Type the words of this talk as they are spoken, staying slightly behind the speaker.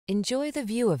Enjoy the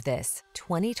view of this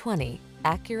 2020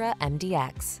 Acura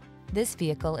MDX. This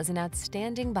vehicle is an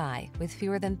outstanding buy with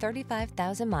fewer than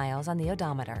 35,000 miles on the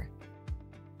odometer.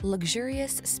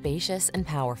 Luxurious, spacious, and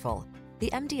powerful, the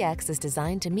MDX is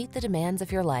designed to meet the demands of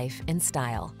your life in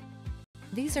style.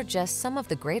 These are just some of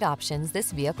the great options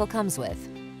this vehicle comes with: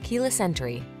 keyless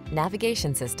entry,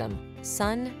 navigation system,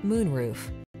 sun, moon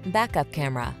roof, backup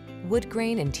camera, wood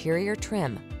grain interior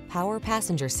trim, power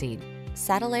passenger seat,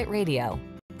 satellite radio,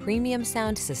 premium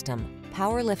sound system,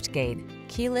 power liftgate,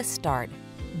 keyless start.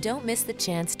 Don't miss the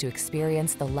chance to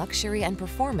experience the luxury and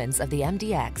performance of the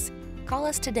MDX. Call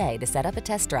us today to set up a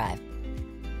test drive.